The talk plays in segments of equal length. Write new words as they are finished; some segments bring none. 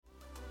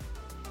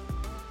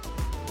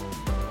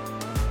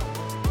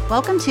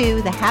Welcome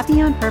to the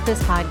Happy on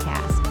Purpose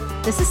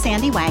podcast. This is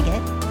Sandy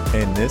Waggett.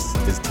 And this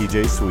is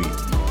TJ Sweet.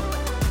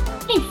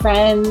 Hey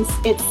friends,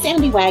 it's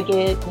Sandy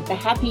Waggett with the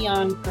Happy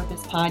on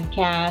Purpose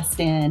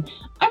podcast, and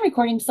I'm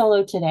recording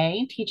solo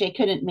today. TJ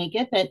couldn't make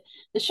it, but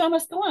the show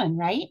must go on,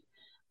 right?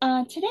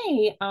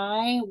 Today,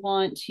 I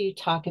want to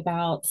talk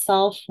about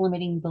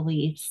self-limiting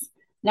beliefs.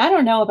 Now, I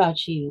don't know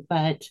about you,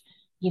 but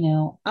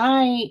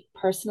I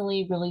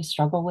personally really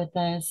struggle with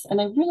this, and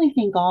I really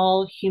think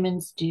all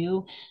humans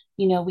do.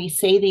 We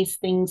say these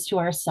things to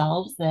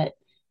ourselves that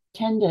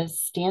tend to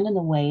stand in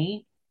the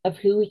way of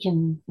who we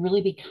can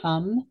really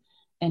become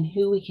and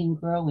who we can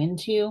grow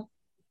into.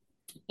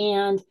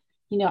 And,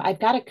 I've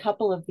got a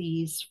couple of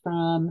these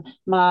from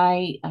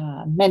my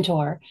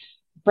mentor,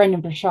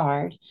 Brendon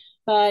Burchard,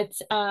 but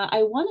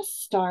I want to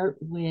start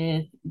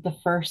with the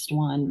first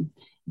one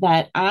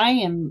that I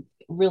am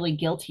really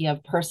guilty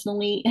of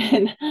personally.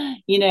 And,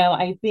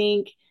 I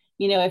think,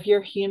 if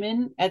you're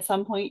human, at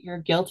some point, you're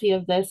guilty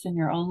of this in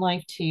your own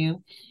life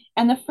too.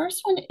 And the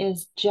first one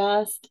is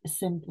just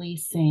simply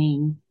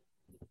saying,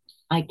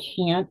 I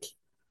can't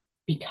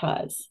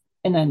because,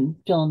 and then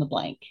fill in the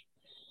blank.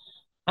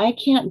 I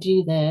can't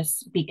do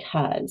this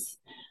because,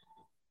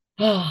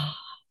 oh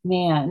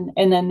man.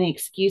 And then the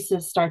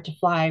excuses start to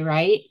fly,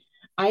 right?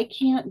 I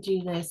can't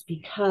do this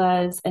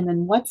because, and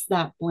then what's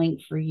that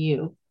blank for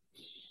you?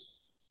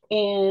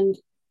 And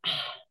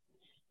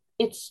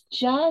it's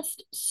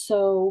just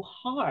so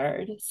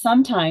hard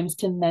sometimes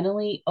to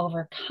mentally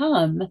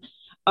overcome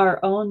our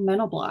own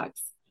mental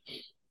blocks.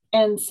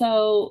 And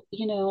so,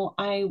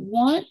 I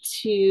want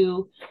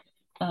to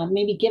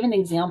maybe give an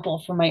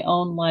example from my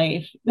own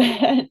life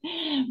that,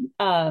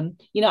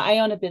 I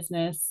own a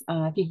business.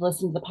 If you've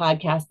listened to the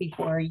podcast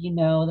before, you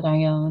know that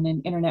I own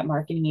an internet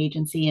marketing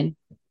agency.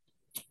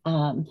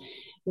 And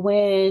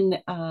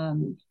when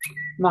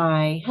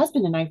my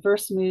husband and I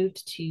first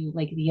moved to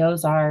Lake of the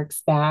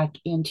Ozarks back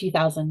in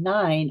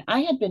 2009, I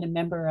had been a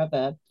member of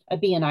a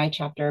BNI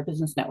chapter, a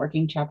business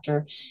networking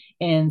chapter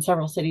in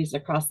several cities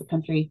across the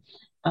country.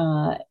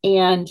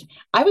 And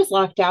I was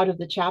locked out of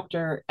the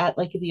chapter at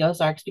Lake of the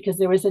Ozarks because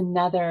there was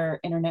another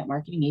internet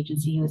marketing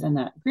agency who was in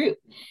that group.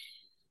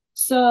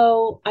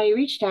 So I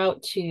reached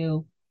out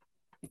to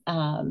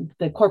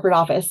the corporate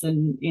office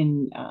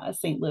in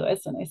St.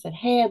 Louis, and I said,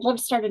 hey, I'd love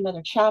to start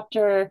another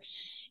chapter.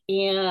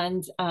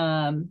 And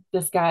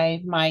this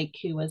guy, Mike,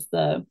 who was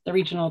the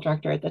regional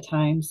director at the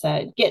time,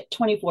 said, get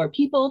 24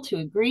 people to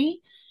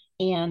agree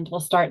and we'll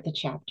start the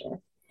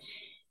chapter.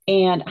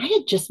 And I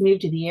had just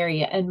moved to the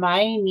area, and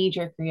my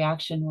knee-jerk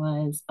reaction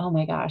was, oh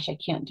my gosh, I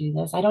can't do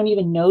this. I don't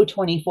even know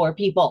 24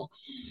 people,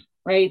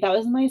 right? That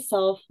was my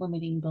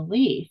self-limiting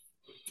belief.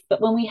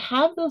 But when we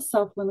have those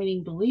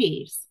self-limiting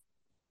beliefs,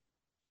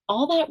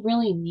 all that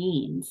really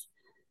means,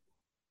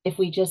 if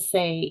we just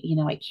say,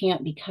 I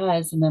can't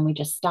because, and then we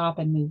just stop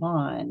and move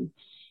on,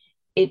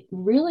 it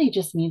really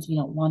just means we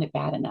don't want it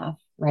bad enough,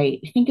 right?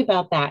 Think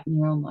about that in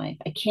your own life.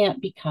 I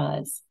can't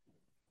because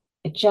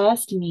it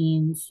just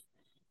means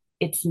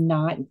it's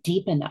not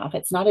deep enough.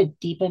 It's not a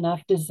deep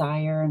enough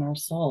desire in our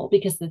soul,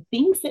 because the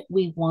things that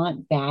we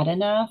want bad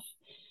enough,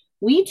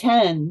 we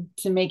tend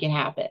to make it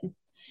happen.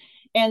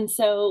 And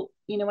so,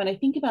 when I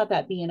think about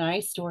that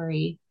BNI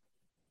story,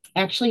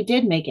 actually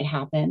did make it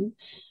happen.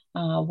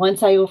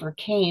 Once I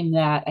overcame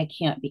that, I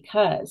can't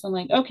because, I'm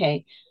like,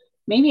 okay,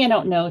 maybe I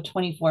don't know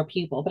 24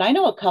 people, but I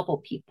know a couple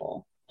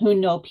people who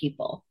know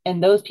people,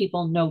 and those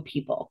people know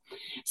people.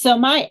 So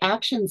my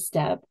action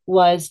step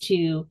was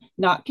to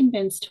not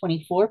convince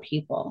 24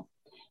 people.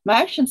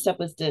 My action step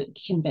was to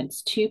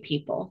convince two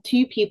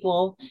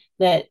people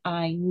that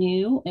I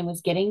knew and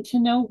was getting to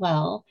know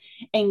well,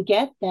 and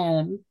get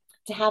them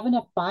to have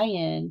enough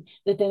buy-in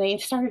that then they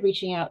started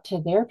reaching out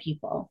to their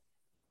people.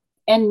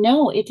 And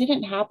no, it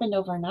didn't happen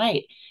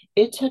overnight.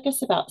 It took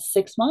us about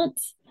 6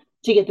 months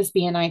to get this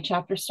BNI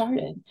chapter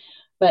started.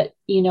 But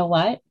you know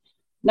what?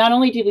 Not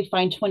only did we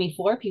find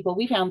 24 people,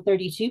 we found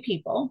 32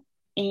 people,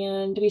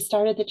 and we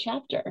started the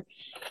chapter.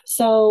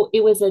 So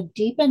it was a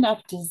deep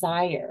enough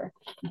desire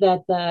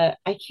that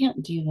I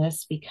can't do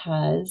this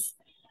because,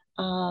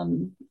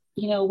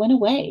 went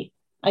away.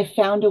 I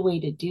found a way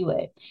to do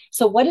it.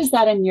 So what is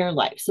that in your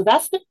life? So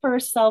that's the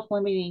first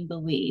self-limiting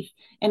belief.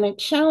 And I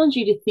challenge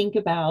you to think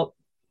about,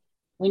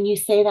 when you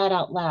say that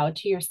out loud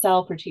to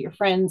yourself or to your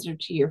friends or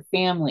to your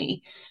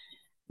family,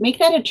 make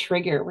that a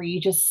trigger where you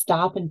just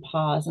stop and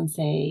pause and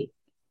say,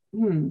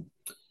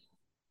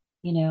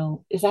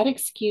 is that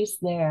excuse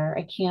there?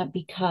 I can't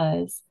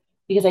because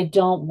I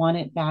don't want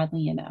it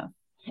badly enough.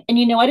 And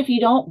you know what? If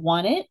you don't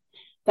want it,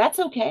 that's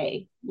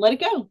okay. Let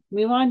it go.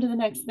 Move on to the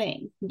next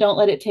thing. Don't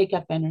let it take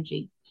up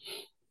energy.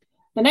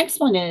 The next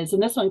one is,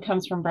 and this one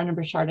comes from Brendon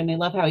Burchard, and I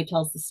love how he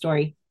tells the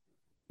story.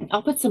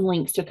 I'll put some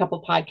links to a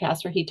couple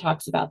podcasts where he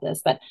talks about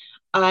this, but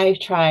I've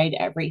tried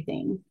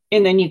everything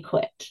and then you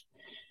quit,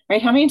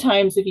 right? How many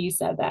times have you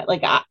said that?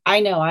 Like,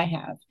 I know I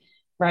have,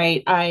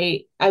 right?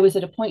 I was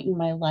at a point in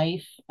my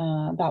life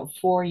about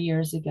 4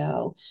 years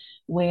ago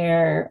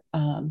where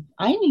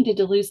I needed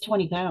to lose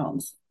 20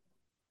 pounds.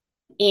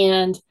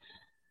 And,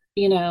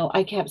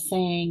 I kept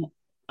saying,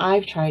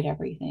 I've tried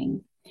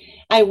everything.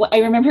 I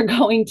remember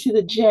going to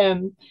the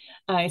gym.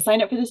 I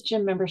signed up for this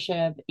gym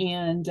membership,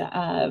 and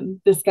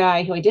this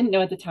guy who I didn't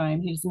know at the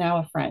time, who's now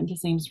a friend,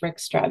 his name's Rick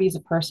Straub. He's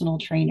a personal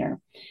trainer.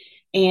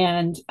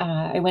 And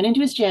I went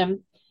into his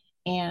gym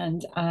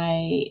and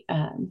I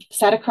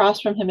sat across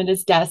from him at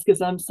his desk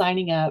as I'm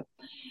signing up.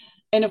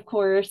 And of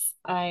course,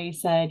 I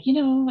said,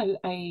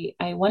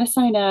 I want to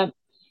sign up,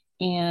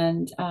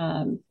 and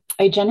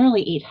I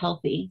generally eat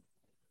healthy.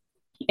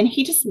 And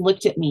he just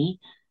looked at me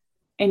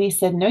and he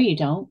said, "No, you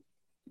don't."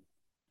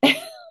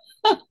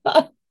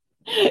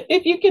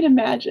 If you can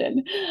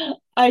imagine,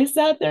 I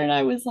sat there and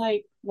I was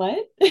like,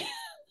 "What?"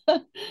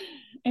 And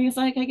he's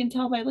like, "I can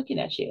tell by looking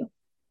at you."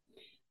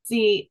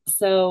 See,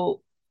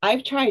 so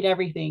I've tried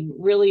everything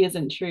really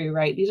isn't true,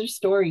 right? These are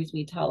stories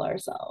we tell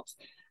ourselves.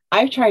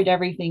 I've tried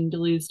everything to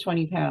lose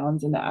 20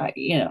 pounds, and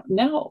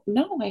no,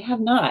 I have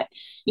not.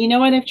 You know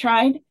what I've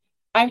tried?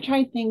 I've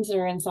tried things that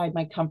are inside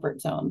my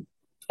comfort zone,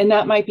 and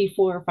that might be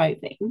 4 or 5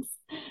 things.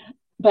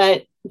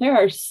 But there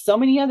are so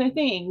many other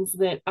things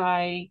that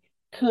I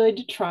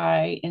could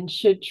try and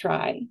should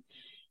try.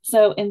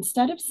 So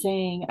instead of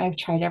saying I've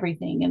tried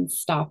everything and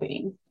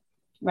stopping,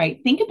 right?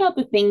 Think about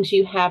the things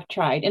you have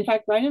tried. In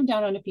fact, write them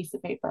down on a piece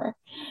of paper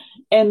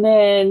and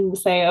then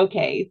say,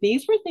 okay,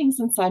 these were things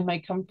inside my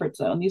comfort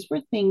zone. These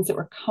were things that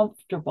were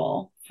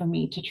comfortable for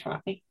me to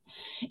try.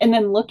 And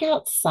then look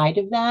outside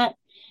of that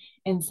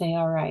and say,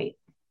 all right,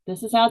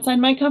 this is outside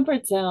my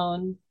comfort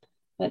zone,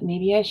 but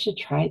maybe I should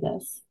try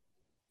this.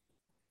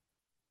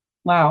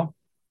 Wow.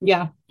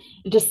 Yeah.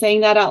 Just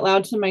saying that out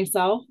loud to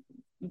myself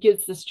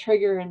gets this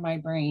trigger in my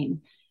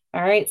brain.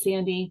 All right,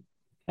 Sandy,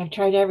 I've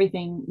tried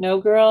everything. No,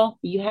 girl,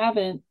 you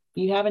haven't.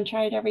 You haven't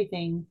tried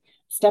everything.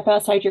 Step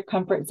outside your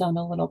comfort zone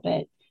a little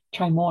bit.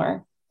 Try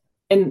more.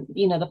 And,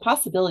 the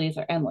possibilities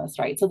are endless,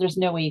 right? So there's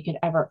no way you could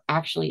ever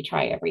actually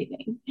try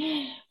everything.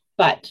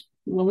 But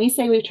when we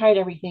say we've tried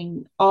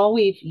everything, all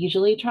we've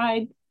usually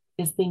tried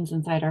is things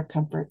inside our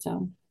comfort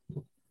zone.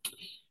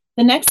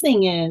 The next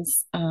thing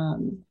is,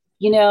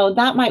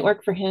 that might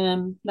work for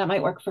him, that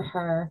might work for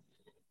her,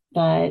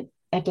 but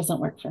that doesn't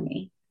work for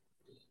me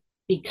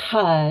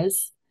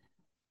because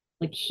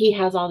like he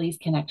has all these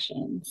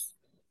connections.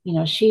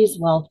 She's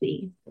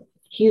wealthy,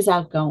 he's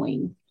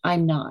outgoing.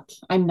 I'm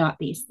not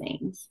these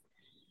things.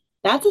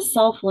 That's a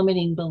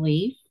self-limiting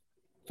belief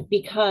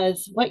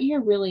because what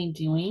you're really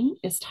doing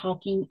is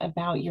talking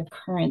about your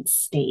current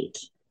state,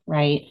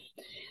 right?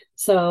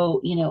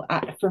 So,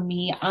 for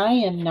me, I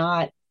am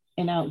not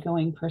an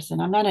outgoing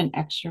person. I'm not an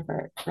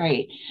extrovert,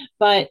 right?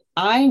 But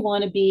I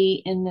want to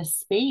be in this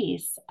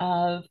space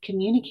of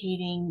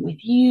communicating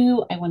with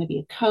you. I want to be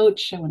a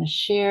coach. I want to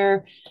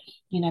share.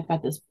 I've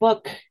got this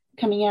book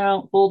coming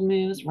out, Bold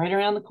Moves, right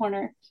around the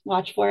corner.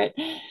 Watch for it.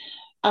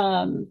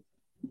 Um,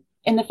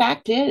 and the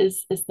fact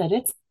is that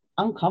it's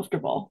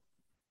uncomfortable,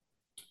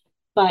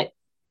 but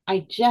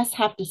I just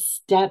have to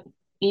step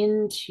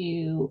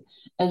into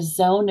a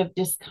zone of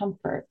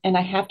discomfort and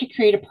I have to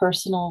create a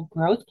personal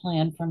growth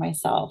plan for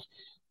myself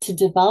to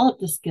develop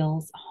the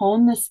skills,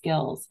 hone the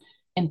skills,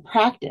 and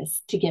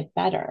practice to get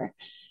better.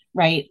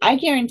 Right. I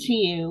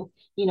guarantee you,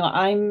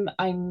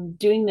 I'm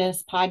doing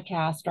this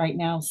podcast right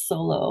now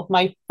solo,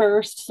 my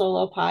first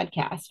solo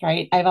podcast,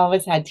 right? I've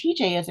always had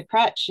TJ as a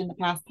crutch in the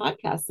past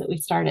podcasts that we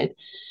started,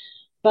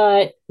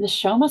 but the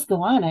show must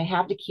go on. I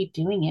have to keep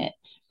doing it.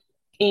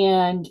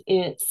 And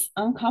it's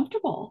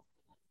uncomfortable,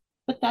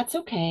 but that's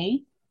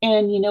okay.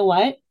 And you know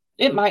what?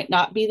 It might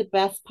not be the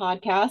best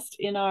podcast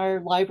in our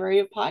library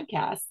of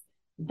podcasts.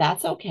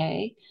 That's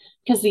okay.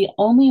 Because the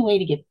only way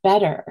to get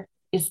better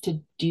is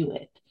to do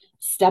it.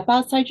 Step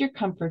outside your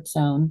comfort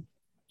zone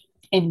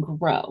and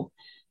grow.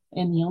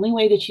 And the only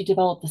way that you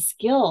develop the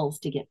skills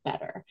to get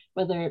better,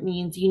 whether it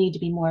means you need to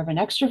be more of an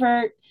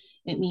extrovert,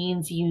 it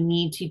means you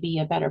need to be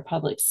a better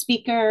public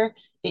speaker,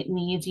 it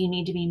means you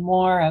need to be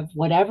more of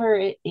whatever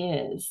it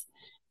is.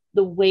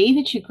 The way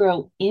that you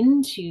grow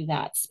into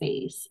that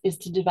space is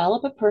to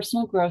develop a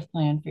personal growth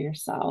plan for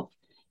yourself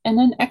and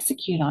then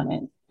execute on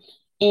it.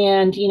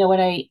 And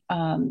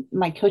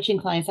my coaching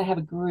clients, I have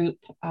a group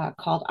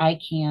called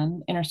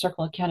ICANN, Inner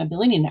Circle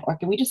Accountability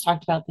Network, and we just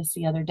talked about this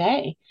the other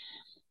day.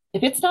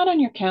 If it's not on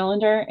your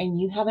calendar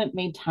and you haven't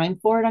made time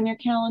for it on your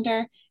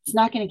calendar, it's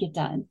not going to get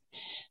done.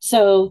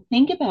 So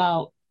think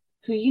about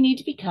who you need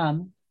to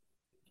become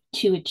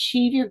to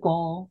achieve your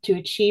goal, to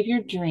achieve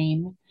your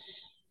dream,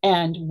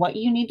 and what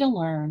you need to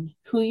learn,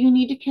 who you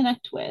need to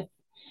connect with,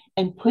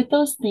 and put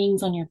those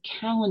things on your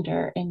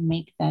calendar and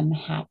make them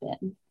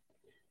happen.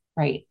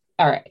 Right.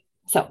 All right.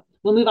 So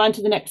we'll move on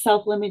to the next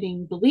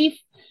self-limiting belief.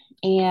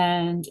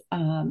 And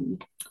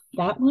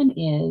that one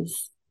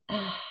is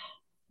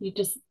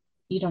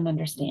you don't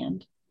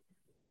understand.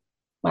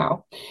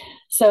 Wow.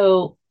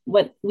 So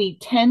what we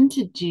tend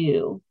to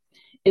do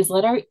is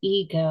let our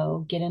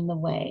ego get in the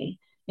way.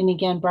 And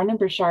again, Brendon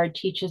Burchard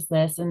teaches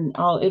this, and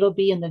it'll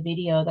be in the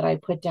video that I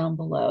put down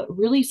below. It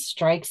really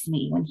strikes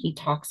me when he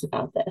talks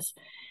about this.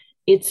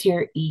 It's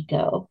your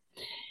ego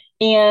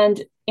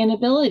and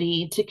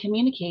inability to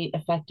communicate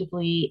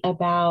effectively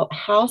about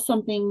how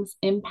something's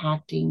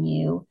impacting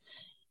you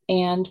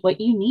and what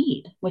you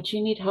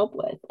need help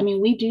with. I mean,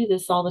 we do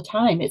this all the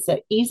time. It's an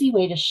easy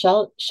way to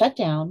shut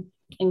down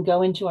and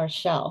go into our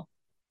shell.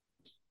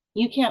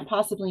 You can't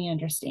possibly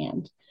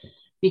understand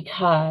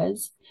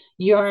because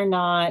you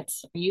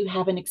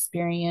haven't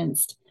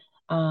experienced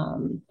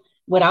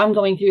what I'm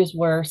going through is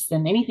worse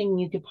than anything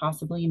you could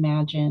possibly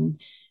imagine.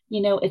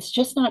 It's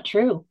just not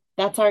true.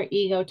 That's our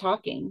ego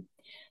talking.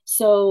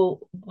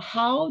 So,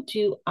 how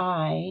do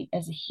I,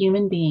 as a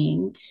human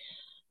being,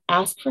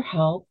 ask for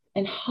help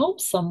and help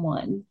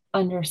someone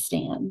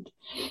understand?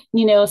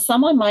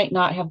 Someone might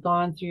not have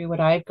gone through what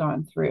I've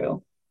gone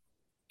through,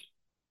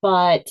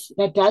 but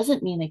that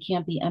doesn't mean they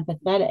can't be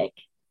empathetic.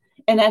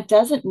 And that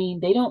doesn't mean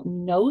they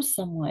don't know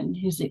someone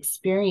who's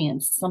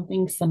experienced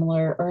something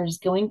similar or is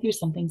going through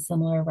something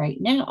similar right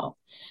now.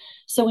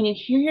 So when you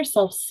hear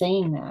yourself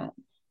saying that,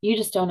 you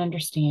just don't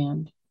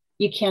understand.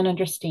 You can't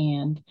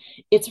understand.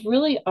 It's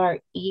really our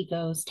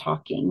egos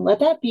talking. Let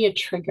that be a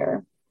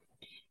trigger.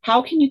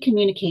 How can you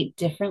communicate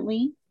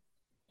differently?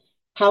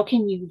 How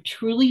can you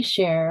truly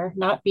share,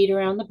 not beat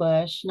around the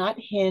bush, not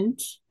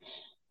hint?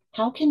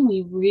 How can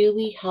we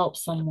really help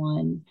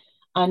someone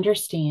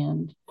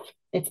understand?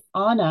 It's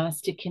on us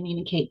to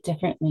communicate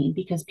differently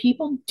because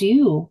people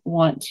do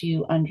want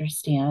to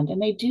understand and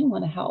they do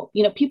want to help.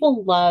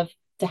 People love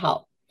to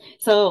help.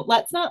 So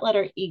let's not let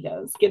our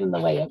egos get in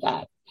the way of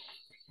that.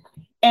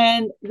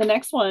 And the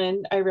next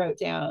one I wrote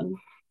down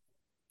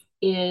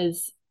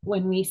is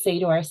when we say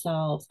to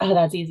ourselves, oh,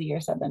 that's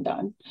easier said than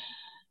done.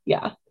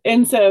 Yeah.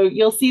 And so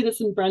you'll see this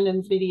in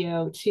Brendan's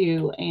video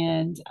too.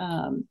 And,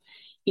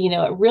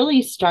 it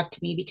really struck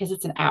me because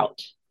it's an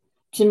out.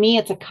 To me,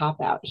 it's a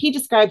cop out. He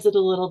describes it a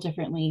little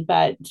differently,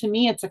 but to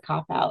me, it's a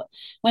cop out.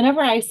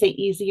 Whenever I say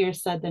easier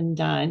said than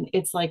done,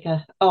 it's like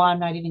I'm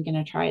not even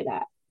going to try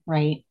that.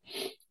 Right.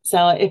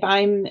 So if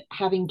I'm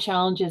having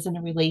challenges in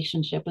a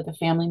relationship with a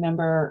family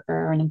member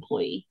or an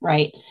employee,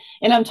 right,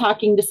 and I'm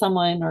talking to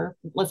someone, or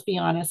let's be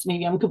honest,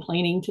 maybe I'm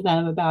complaining to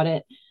them about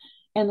it,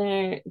 and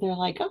they're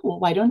like, oh, well,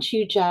 why don't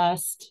you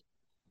just,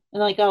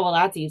 and like, oh, well,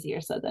 that's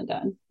easier said than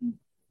done.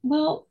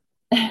 Well,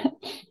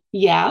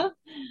 yeah,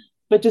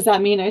 but does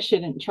that mean I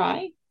shouldn't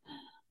try?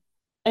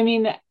 I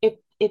mean,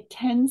 it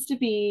tends to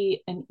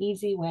be an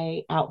easy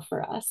way out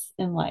for us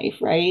in life,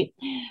 right?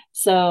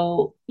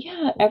 So,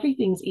 yeah,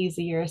 everything's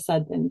easier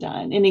said than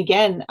done. And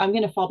again, I'm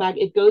going to fall back.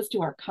 It goes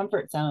to our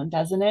comfort zone,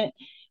 doesn't it?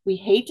 We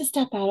hate to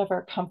step out of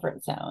our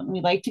comfort zone.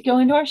 We like to go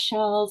into our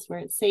shells where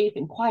it's safe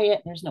and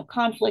quiet. There's no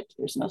conflict,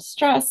 there's no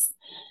stress.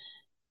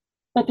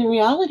 But the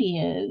reality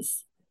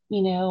is,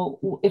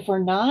 if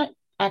we're not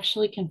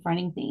actually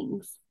confronting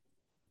things,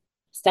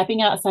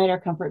 stepping outside our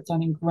comfort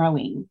zone and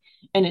growing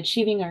and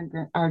achieving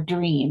our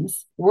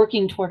dreams,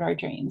 working toward our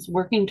dreams,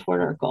 working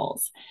toward our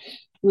goals.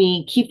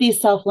 We keep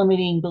these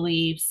self-limiting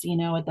beliefs,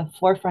 at the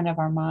forefront of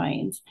our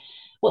minds.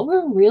 What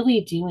we're really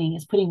doing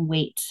is putting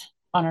weight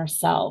on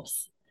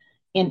ourselves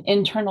and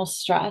internal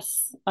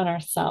stress on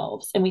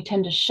ourselves. And we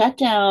tend to shut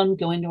down,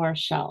 go into our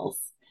shells.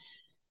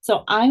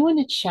 So I want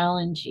to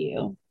challenge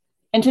you.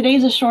 And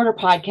today's a shorter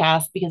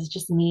podcast because it's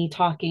just me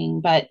talking,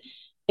 but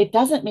it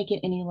doesn't make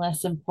it any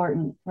less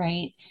important,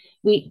 right?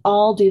 We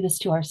all do this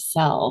to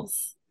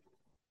ourselves.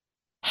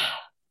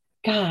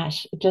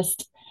 Gosh,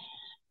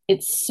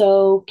 it's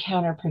so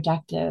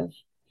counterproductive.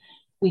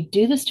 We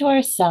do this to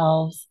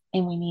ourselves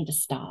and we need to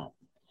stop.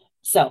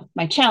 So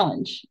my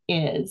challenge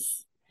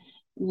is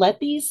let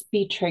these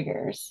be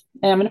triggers.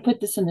 And I'm going to put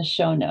this in the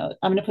show note.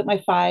 I'm going to put my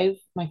five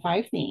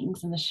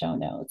things in the show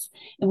notes.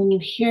 And when you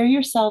hear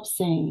yourself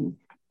saying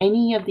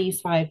any of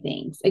these 5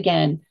 things,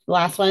 again, the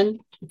last one,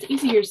 it's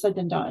easier said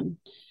than done.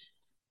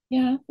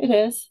 Yeah, it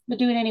is, but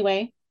do it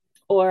anyway.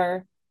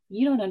 Or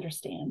you don't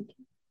understand.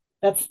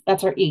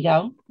 That's our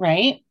ego,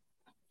 right?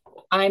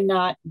 I'm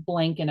not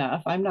blank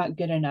enough. I'm not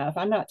good enough.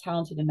 I'm not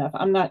talented enough.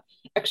 I'm not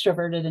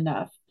extroverted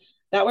enough.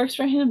 That works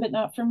for him, but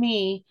not for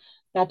me.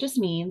 That just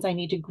means I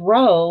need to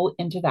grow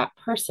into that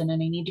person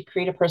and I need to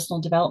create a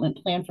personal development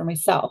plan for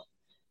myself.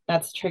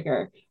 That's a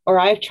trigger. Or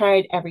I've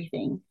tried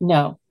everything.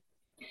 No,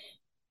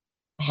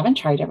 I haven't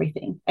tried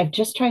everything. I've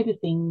just tried the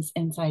things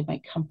inside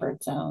my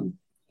comfort zone.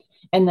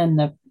 And then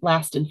the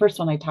last and first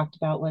one I talked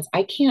about was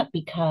I can't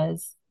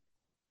because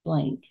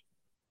blank.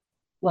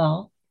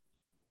 Well,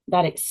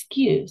 that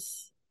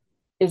excuse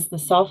is the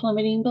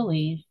self-limiting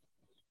belief,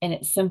 and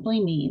it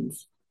simply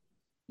means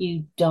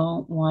you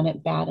don't want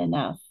it bad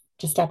enough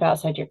to step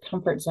outside your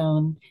comfort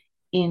zone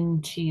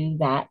into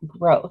that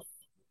growth.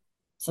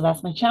 So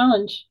that's my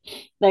challenge.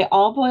 They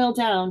all boil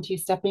down to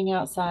stepping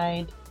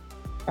outside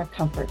our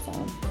comfort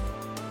zone.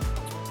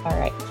 All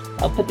right,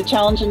 I'll put the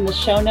challenge in the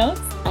show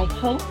notes. I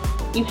hope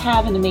you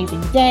have an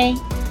amazing day,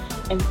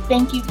 and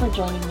thank you for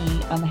joining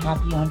me on the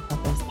Happy on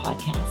Purpose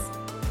podcast.